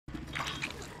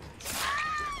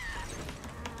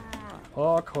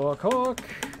Hook, hook, hook.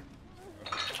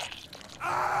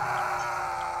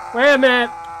 Wait a minute.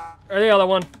 Where's the other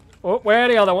one? Oh, where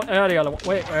the other one? Where the other one?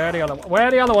 Wait, where the other one?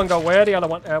 Where the other one go? Where the other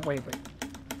one? Wait.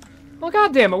 Oh,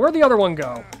 god damn it. Where'd the other one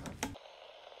go?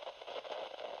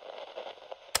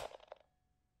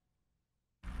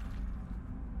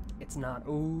 It's not.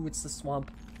 Ooh, it's the swamp.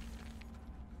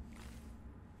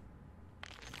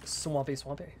 Swampy.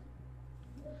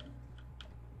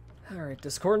 Alright,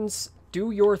 Discordance,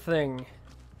 do your thing.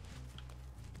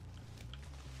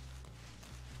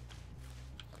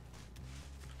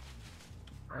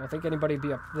 I don't think anybody'd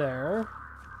be up there.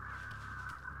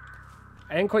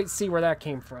 I didn't quite see where that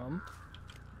came from.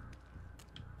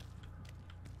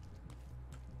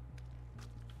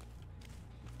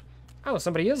 Oh,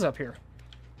 somebody is up here.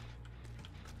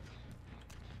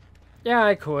 Yeah,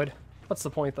 I could. What's the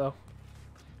point, though?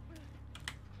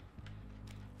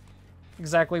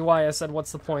 Exactly why I said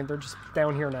what's the point. They're just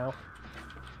down here now.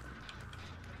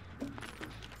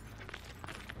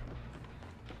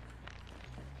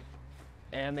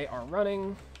 And they are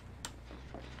running.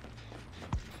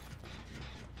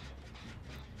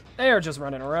 They are just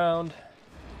running around.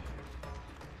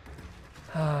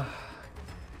 I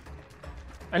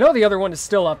know the other one is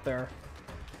still up there.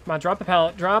 Come on, drop the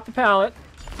pallet. Drop the pallet.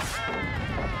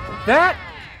 That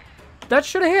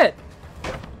should have hit.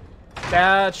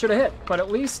 That should have hit, but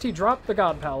at least he dropped the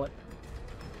god pallet.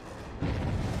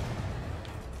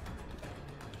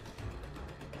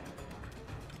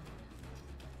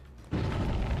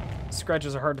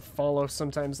 Scratches are hard to follow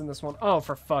sometimes in this one. Oh,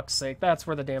 for fuck's sake. That's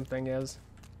where the damn thing is.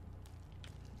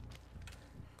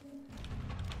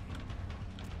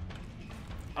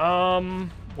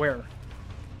 Where?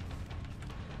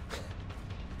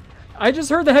 I just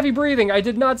heard the heavy breathing. I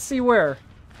did not see where.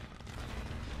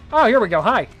 Oh, here we go.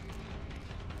 Hi.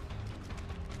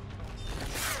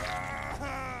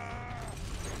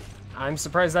 I'm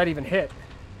surprised that even hit.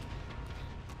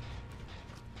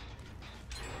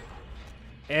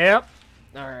 Yep.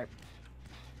 Alright.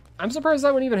 I'm surprised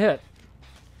that one even hit.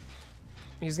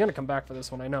 He's gonna come back for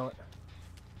this one, I know it.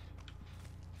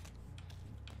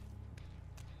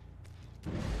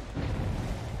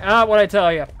 Ah, what'd I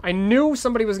tell you? I knew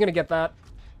somebody was gonna get that.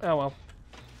 Oh well.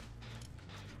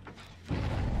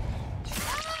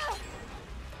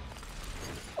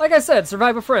 Like I said,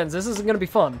 survive with friends. This isn't gonna be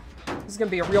fun. This is gonna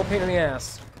be a real pain in the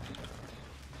ass.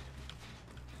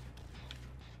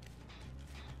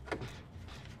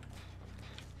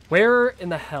 Where in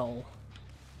the hell?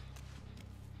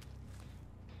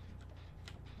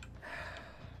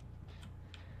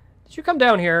 Did you come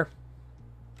down here?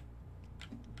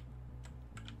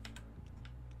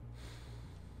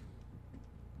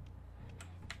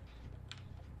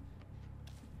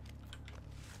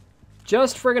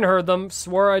 Just friggin' heard them.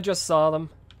 Swore I just saw them.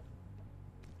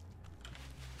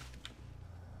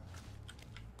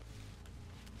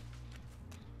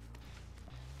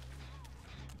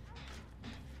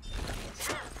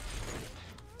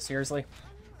 Seriously?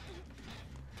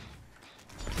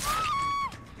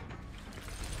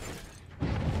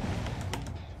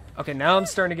 Okay, now I'm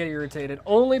starting to get irritated.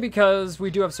 Only because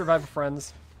we do have Survivor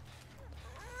Friends.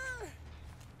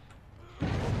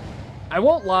 I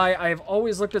won't lie, I have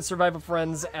always looked at Survivor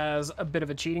Friends as a bit of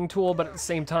a cheating tool, but at the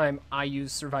same time, I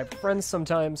use Survivor Friends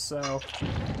sometimes, so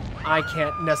I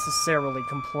can't necessarily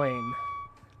complain.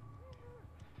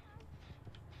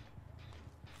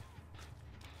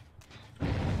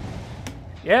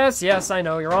 Yes, yes, I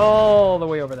know, you're all the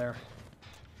way over there.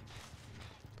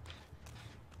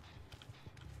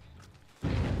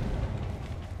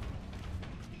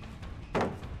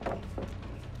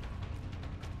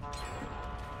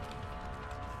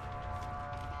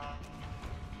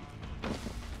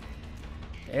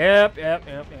 Yep.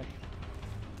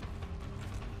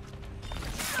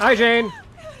 Hi, Jane.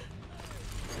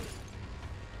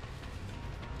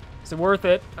 Is it worth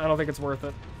it? I don't think it's worth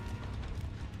it.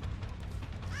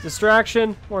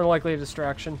 Distraction? More than likely a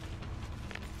distraction.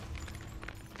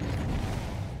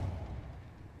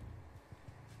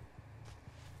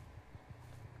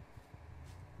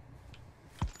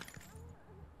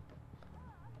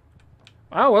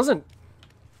 Wow, it wasn't.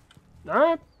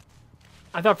 Alright.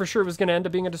 I thought for sure it was going to end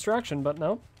up being a distraction, but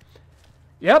no.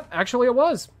 Yep, actually it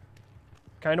was.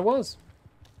 Kind of was.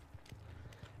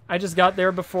 I just got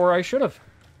there before I should have.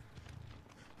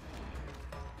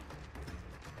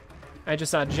 I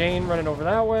just saw Jane running over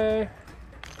that way.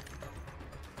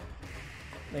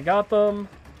 They got them.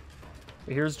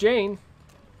 But here's Jane.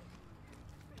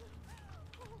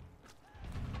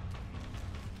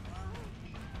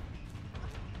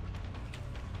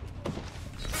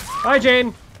 Hi,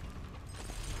 Jane.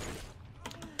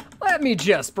 Let me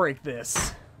just break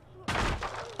this.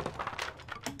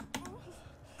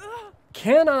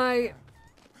 Can I...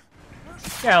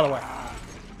 Get out of the way.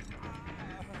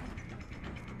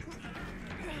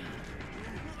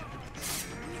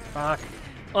 Fuck.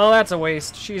 Oh, that's a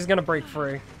waste. She's gonna break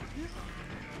free.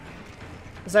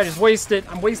 Because I just wasted...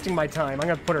 I'm wasting my time. I'm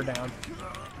gonna put her down.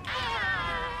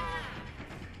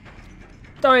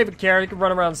 Don't even care. You can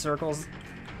run around in circles.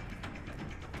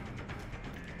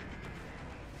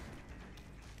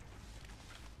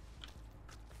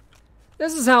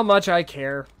 This is how much I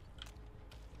care.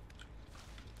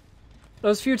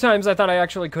 Those few times I thought I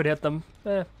actually could hit them.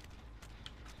 Eh.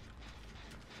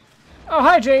 Oh,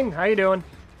 hi, Jane. How you doing?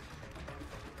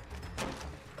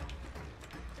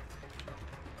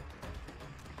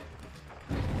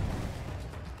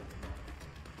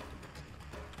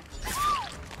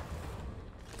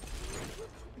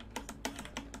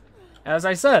 As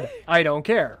I said, I don't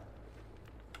care.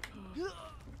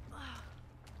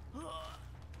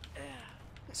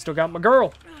 Still got my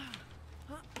girl.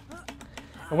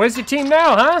 And where's your team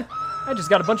now, huh? I just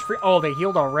got a bunch of free... Oh, they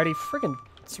healed already. Friggin'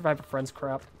 Survivor Friends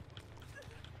crap.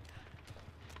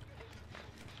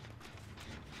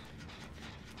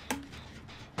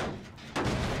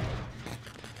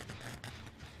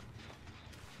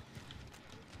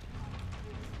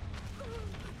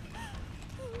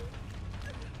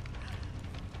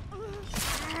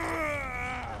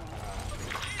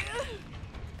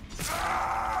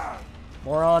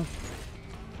 Moron.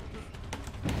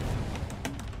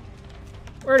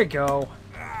 Where'd it go?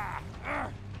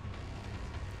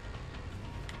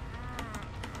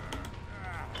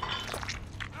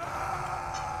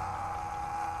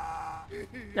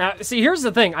 Now, see, here's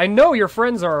the thing. I know your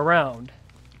friends are around.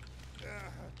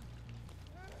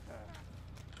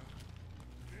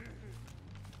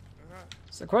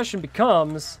 So the question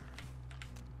becomes,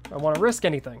 do I want to risk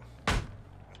anything?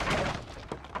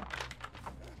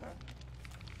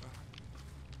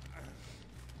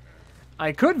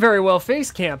 I could very well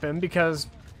face camp him because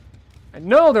I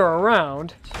know they're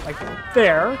around, like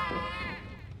there.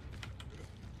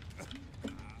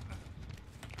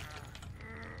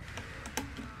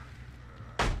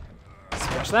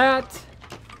 Smash that.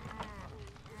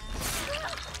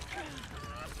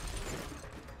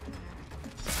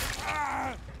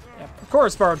 Yep, of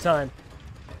course, borrowed time.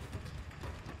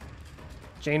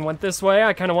 Jane went this way.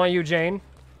 I kind of want you, Jane.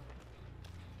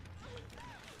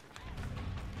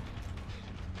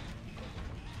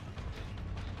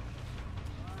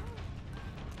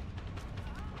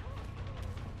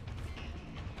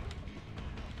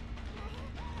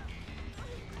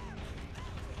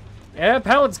 Yeah,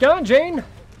 pallet's gone, Jane.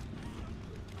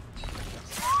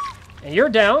 And you're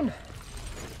down.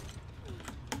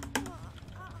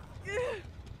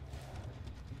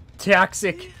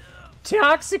 Toxic.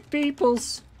 Toxic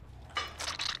peoples.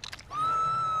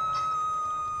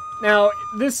 Now,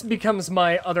 this becomes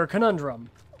my other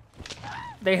conundrum.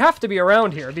 They have to be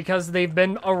around here because they've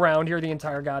been around here the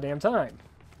entire goddamn time.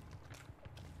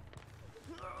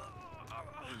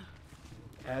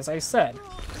 As I said.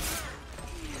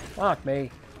 Fuck me.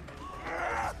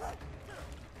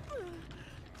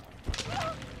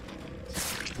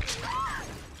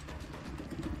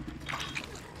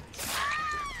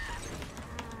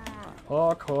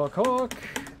 Hook, hook, hook.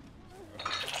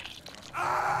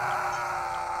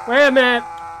 Wait a minute.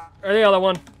 Where's the other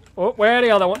one? Oh, where's the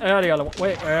other one? Where's the other one?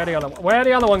 Wait, where's the other one? Where'd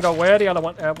the other one go? Where'd the other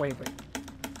one? Wait.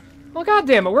 Oh, god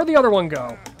damn it. Where'd the other one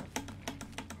go?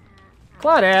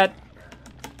 Claudette.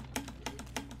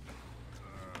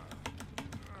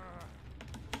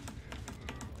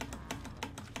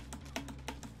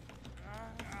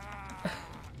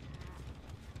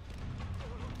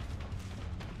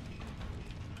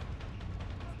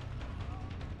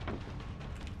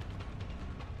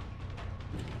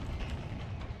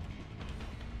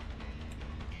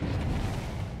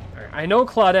 I know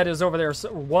Claudette is over there,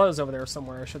 was over there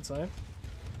somewhere, I should say.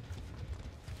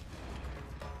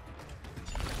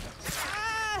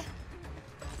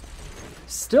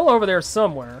 Still over there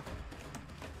somewhere.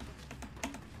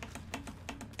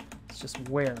 It's just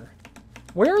where?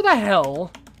 Where the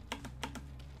hell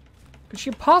could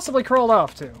she possibly crawled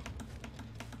off to?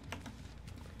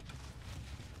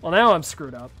 Well, now I'm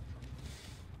screwed up.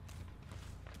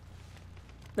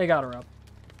 They got her up.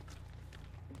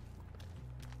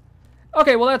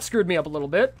 Okay, well that screwed me up a little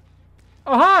bit.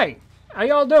 Oh, hi! How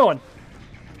y'all doing?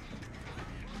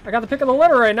 I got the pick of the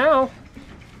litter right now.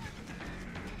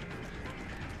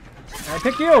 I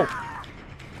pick you.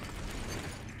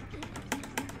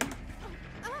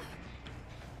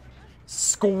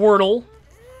 Squirtle.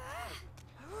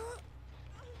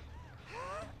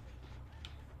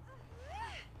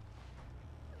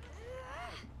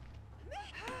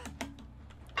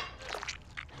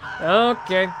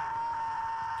 Okay.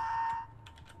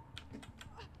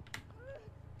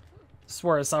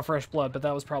 Swear I saw fresh blood, but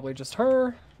that was probably just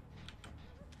her.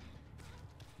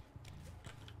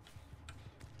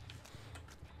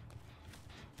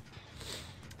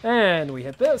 And we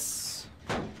hit this.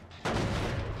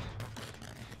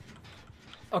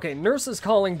 Okay, nurse's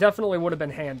calling definitely would have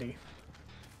been handy.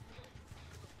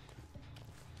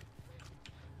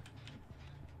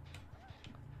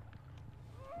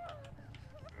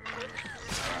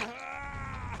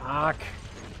 Fuck.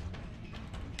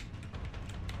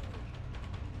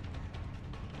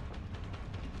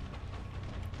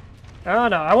 Oh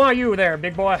no, I want you there,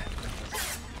 big boy.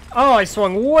 Oh, I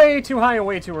swung way too high and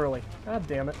way too early. God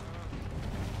damn it.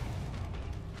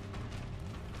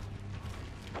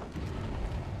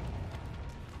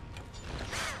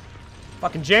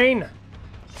 Fucking Jane.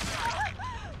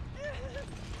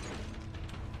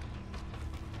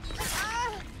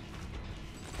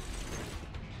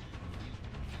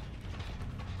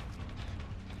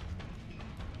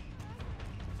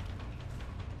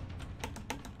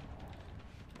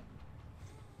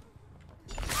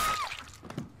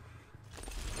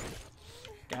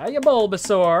 Got you,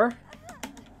 Bulbasaur.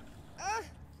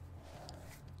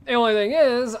 The only thing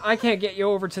is, I can't get you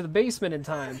over to the basement in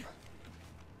time.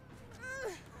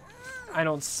 I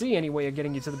don't see any way of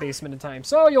getting you to the basement in time,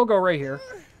 so you'll go right here.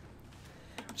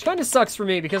 Which kind of sucks for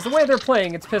me, because the way they're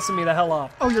playing, it's pissing me the hell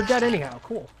off. Oh, you're dead anyhow.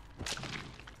 Cool.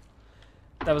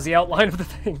 That was the outline of the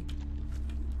thing.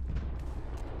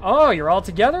 Oh, you're all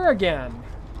together again.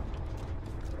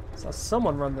 Saw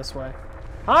someone run this way.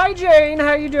 Hi, Jane.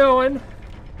 How you doing?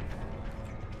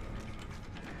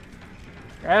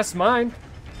 That's mine.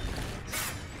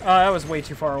 Oh, that was way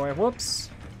too far away. Whoops.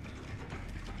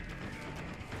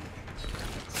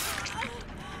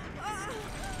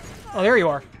 Oh, there you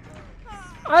are.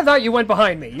 I thought you went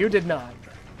behind me. You did not.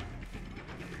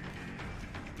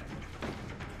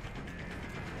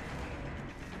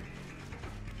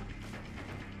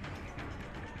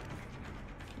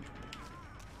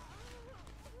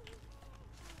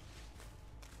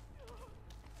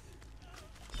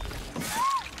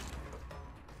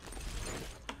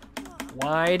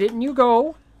 Why didn't you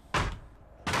go?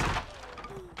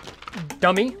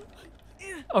 Dummy.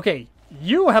 Okay,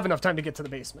 you have enough time to get to the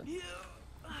basement.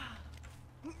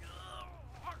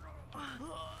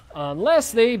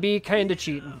 Unless they be kinda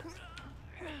cheating.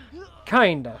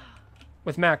 Kinda.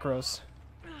 With macros.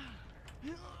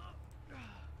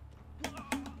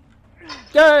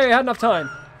 Yay, had enough time.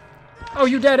 Oh,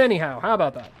 you dead anyhow. How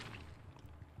about that?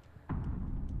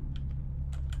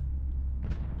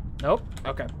 Nope.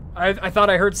 Okay. I thought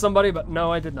I heard somebody, but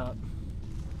no, I did not.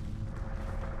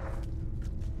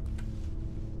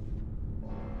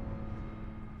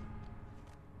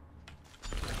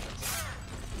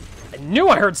 I knew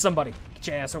I heard somebody. Get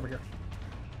your ass over here.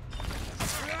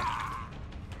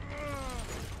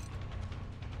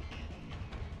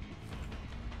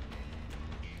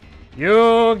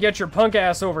 You get your punk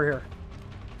ass over here.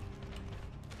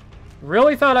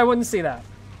 Really thought I wouldn't see that.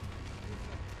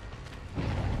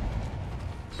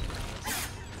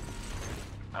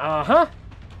 Uh-huh.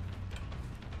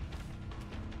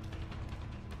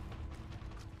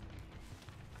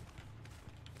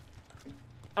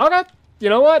 Okay. You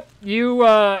know what? You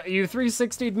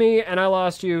 360'd me and I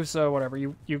lost you, so whatever.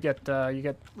 You get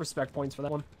respect points for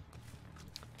that one.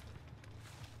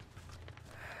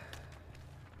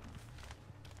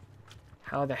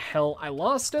 How the hell I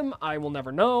lost him, I will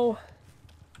never know.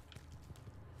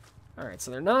 Alright, so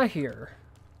they're not here.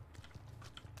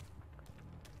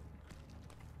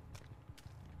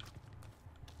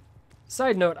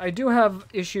 Side note, I do have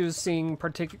issues seeing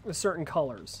certain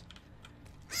colors.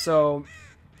 So,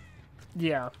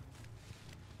 yeah.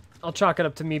 I'll chalk it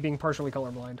up to me being partially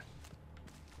colorblind.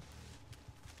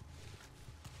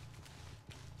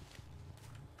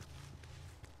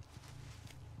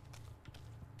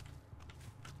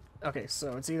 Okay,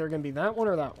 so it's either going to be that one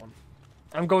or that one.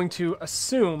 I'm going to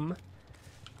assume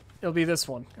it'll be this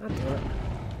one. God damn it.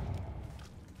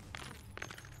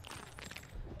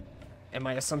 And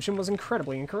my assumption was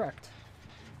incredibly incorrect.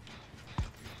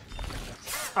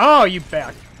 Oh, you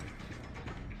back.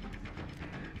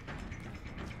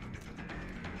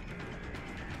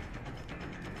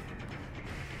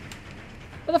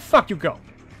 Where the fuck you go?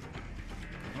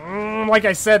 Like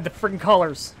I said, the freaking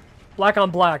colors. Black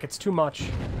on black, it's too much.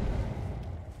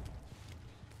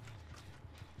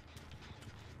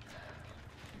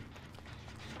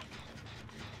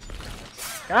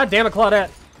 God damn it, Claudette.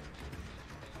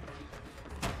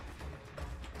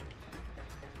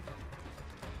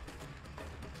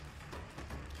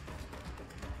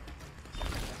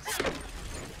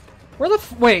 Where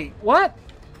the wait, what?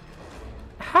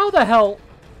 How the hell?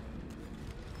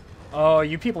 Oh,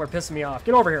 you people are pissing me off.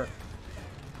 Get over here.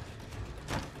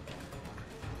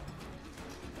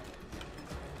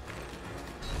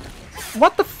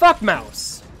 What the fuck,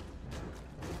 mouse?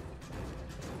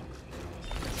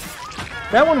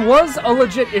 That one was a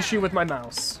legit issue with my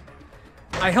mouse.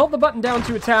 I held the button down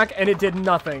to attack, and it did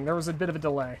nothing. There was a bit of a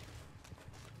delay.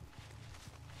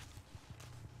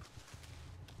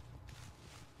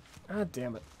 God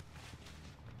damn it.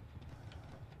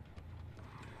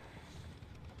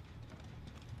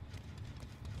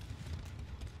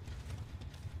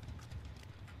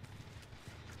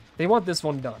 They want this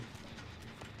one done.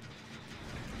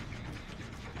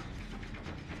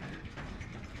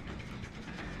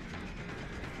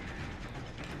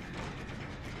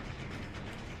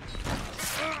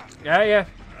 Yeah, yeah.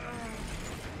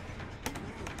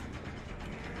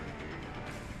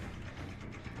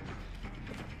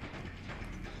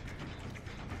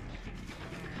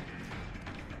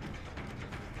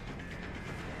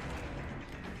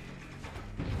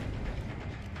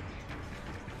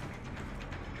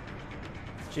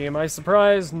 Gee, am I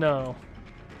surprised? No.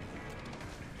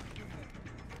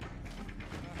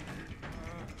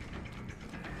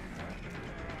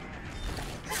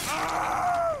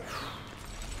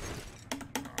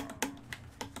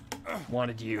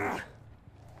 Wanted you.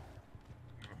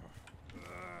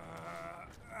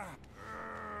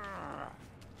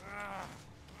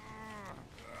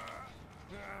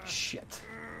 Shit.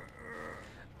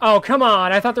 Oh, come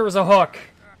on. I thought there was a hook.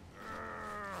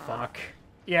 Fuck.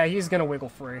 Yeah, he's gonna wiggle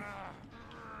free.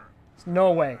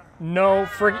 No way. No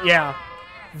frig. Yeah.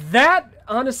 That,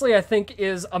 honestly, I think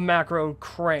is a macro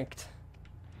cranked.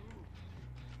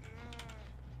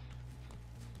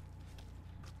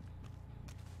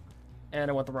 And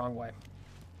I went the wrong way.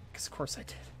 Because of course I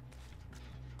did.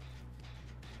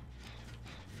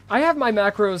 I have my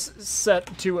macros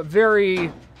set to a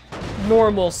very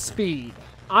normal speed.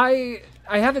 I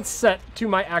have it set to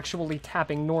my actually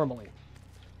tapping normally.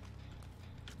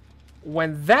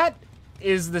 When that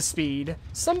is the speed,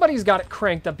 somebody's got it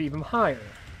cranked up even higher.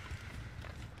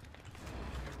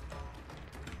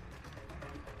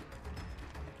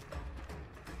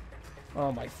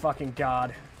 Oh my fucking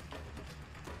god.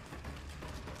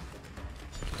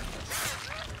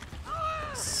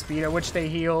 Speed at which they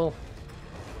heal.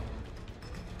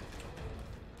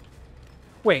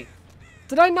 Wait,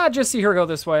 did I not just see her go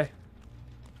this way?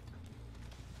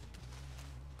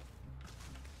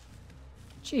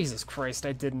 Jesus Christ,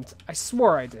 I didn't. I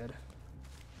swore I did.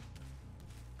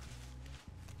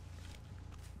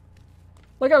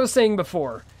 Like I was saying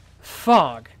before,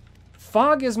 fog.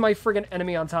 Fog is my friggin'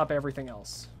 enemy on top of everything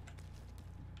else.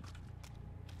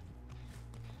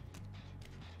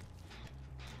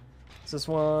 Is this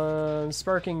one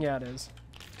sparking? Yeah, it is.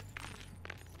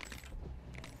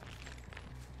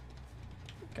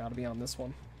 Gotta be on this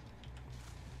one.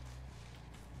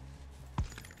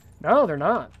 No, they're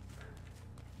not.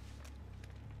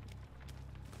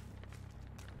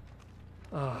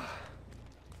 Ugh.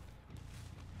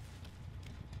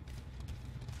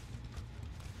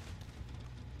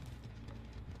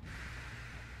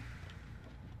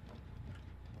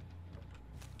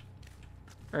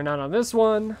 They're not on this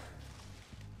one.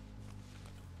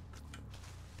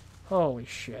 Holy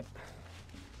shit.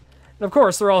 And of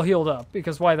course, they're all healed up,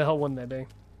 because why the hell wouldn't they be?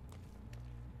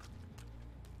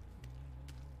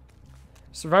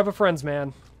 Survive with friends,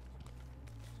 man.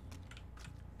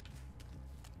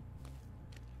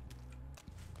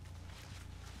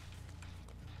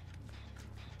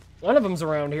 One of them's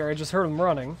around here, I just heard him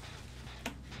running.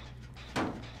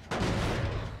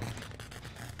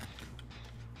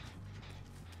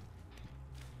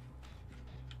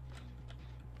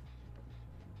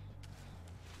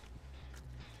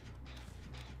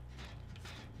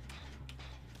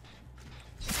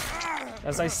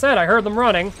 As I said, I heard them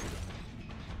running.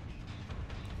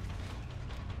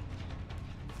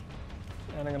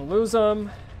 And I'm gonna lose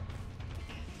them.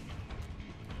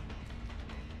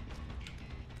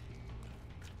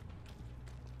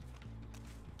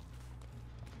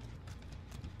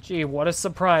 Gee, what a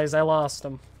surprise, I lost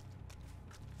them.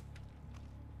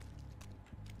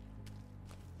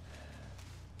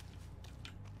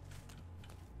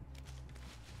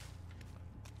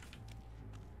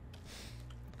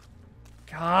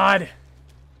 God.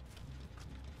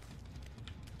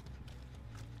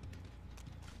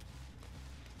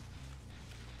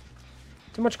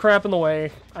 Too much crap in the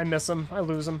way. I miss them. I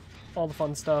lose them. All the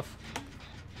fun stuff.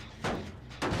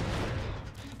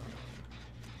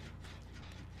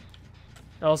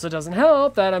 It also doesn't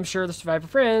help that I'm sure the Survivor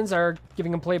friends are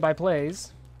giving them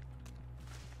play-by-plays.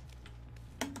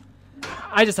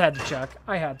 I just had to check.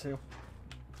 I had to.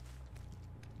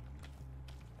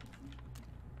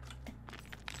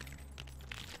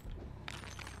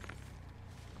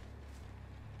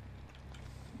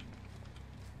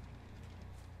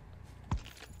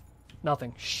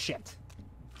 Nothing. Shit.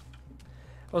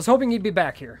 I was hoping he'd be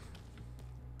back here.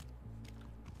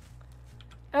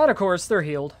 And of course, they're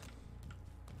healed.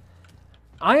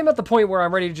 I am at the point where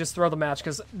I'm ready to just throw the match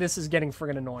because this is getting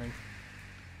friggin' annoying.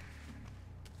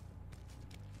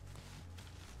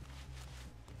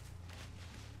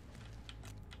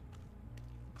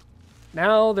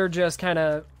 Now they're just kind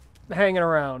of hanging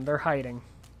around. They're hiding.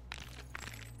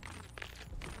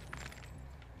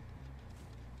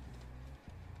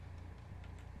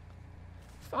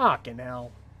 Fucking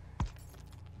hell.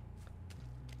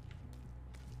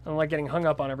 I don't like getting hung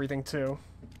up on everything, too.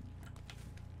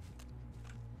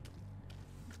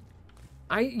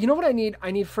 You know what I need?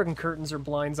 I need friggin' curtains or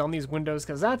blinds on these windows,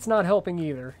 because that's not helping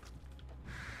either.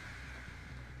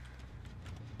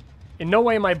 In no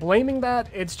way am I blaming that,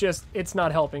 it's just, it's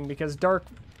not helping, because dark...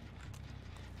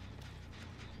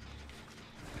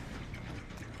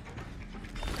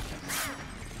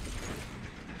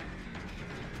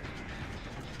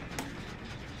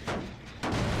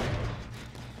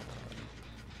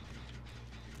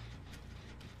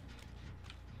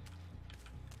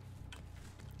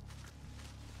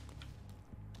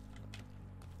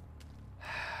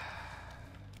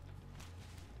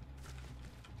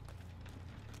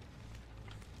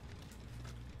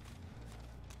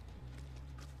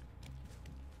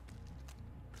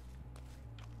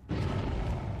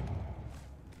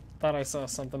 Thought I saw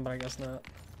something, but I guess not.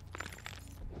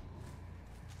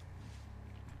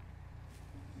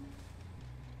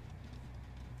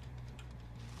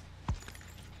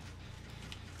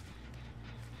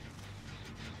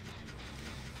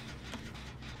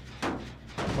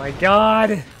 My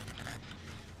God!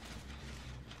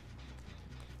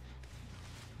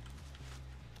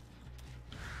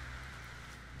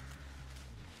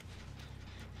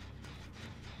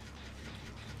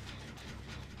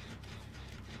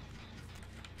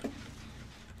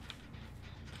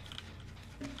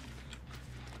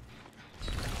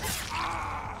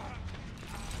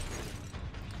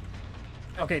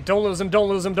 Okay, don't lose him, don't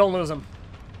lose him, don't lose him.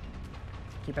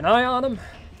 Keep an eye on him.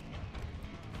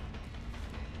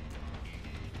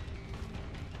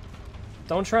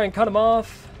 Don't try and cut him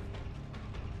off.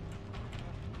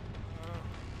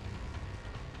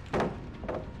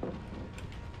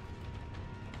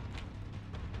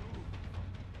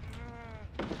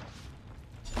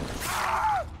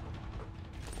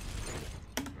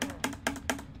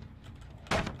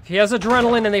 If he has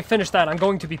adrenaline and they finish that, I'm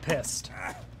going to be pissed.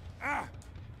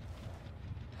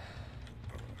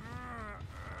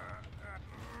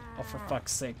 Oh, for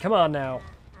fuck's sake. Come on now.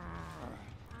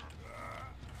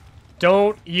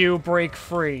 Don't you break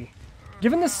free.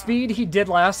 Given the speed he did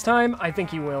last time, I think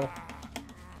he will.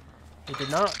 He did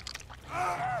not.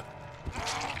 Holy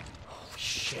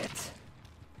shit.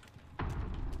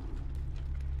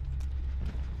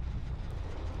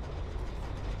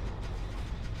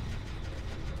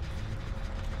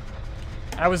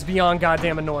 That was beyond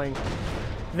goddamn annoying.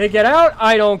 They get out?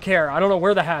 I don't care. I don't know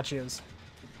where the hatch is.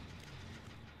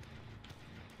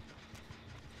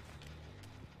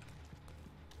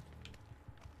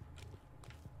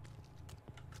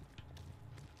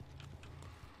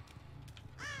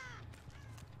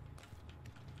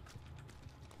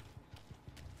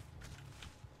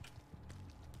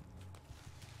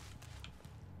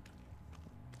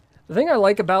 The thing I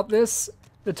like about this,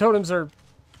 the totems are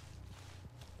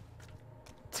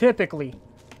typically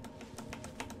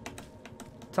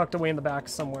tucked away in the back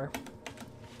somewhere.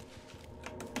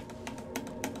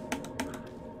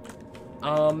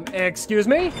 Excuse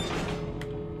me?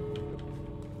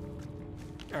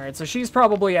 Alright, so she's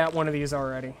probably at one of these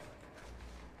already.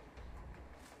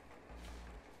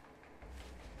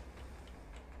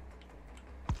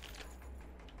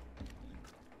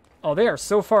 Oh, they are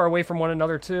so far away from one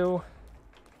another, too.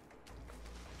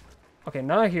 Okay,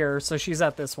 not here, so she's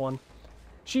at this one.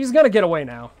 She's gonna get away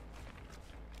now.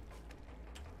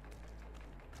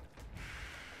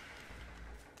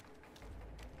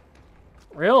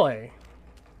 Really?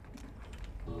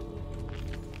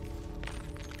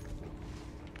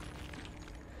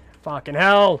 Fucking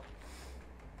hell.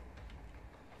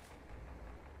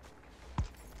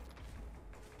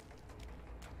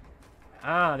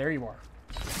 Ah, there you are.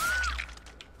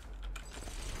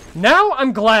 Now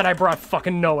I'm glad I brought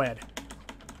fucking Noed.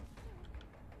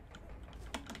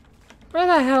 Where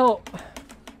the hell?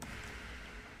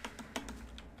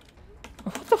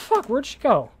 What the fuck? Where'd she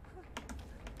go?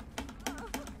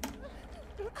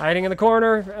 Hiding in the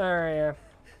corner. Alright, yeah.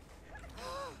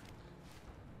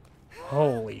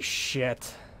 Holy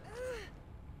shit.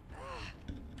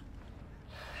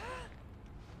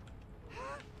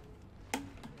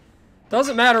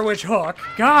 Doesn't matter which hook.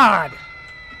 God!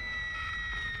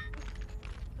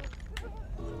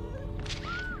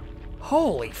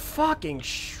 Holy fucking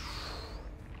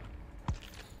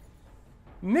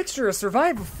mixture of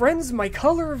survival, friends, my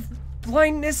color of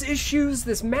blindness issues,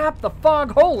 this map, the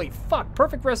fog. Holy fuck.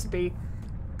 Perfect recipe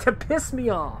to piss me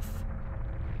off.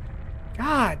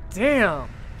 God damn.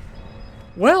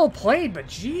 Well played, but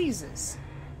Jesus.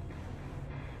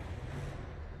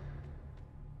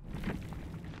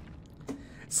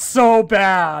 So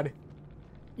bad.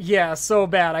 Yeah, so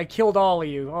bad. I killed all of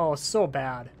you. Oh, so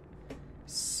bad.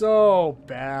 So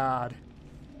bad.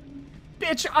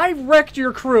 Bitch, I wrecked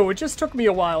your crew. It just took me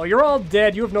a while. You're all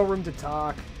dead. You have no room to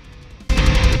talk.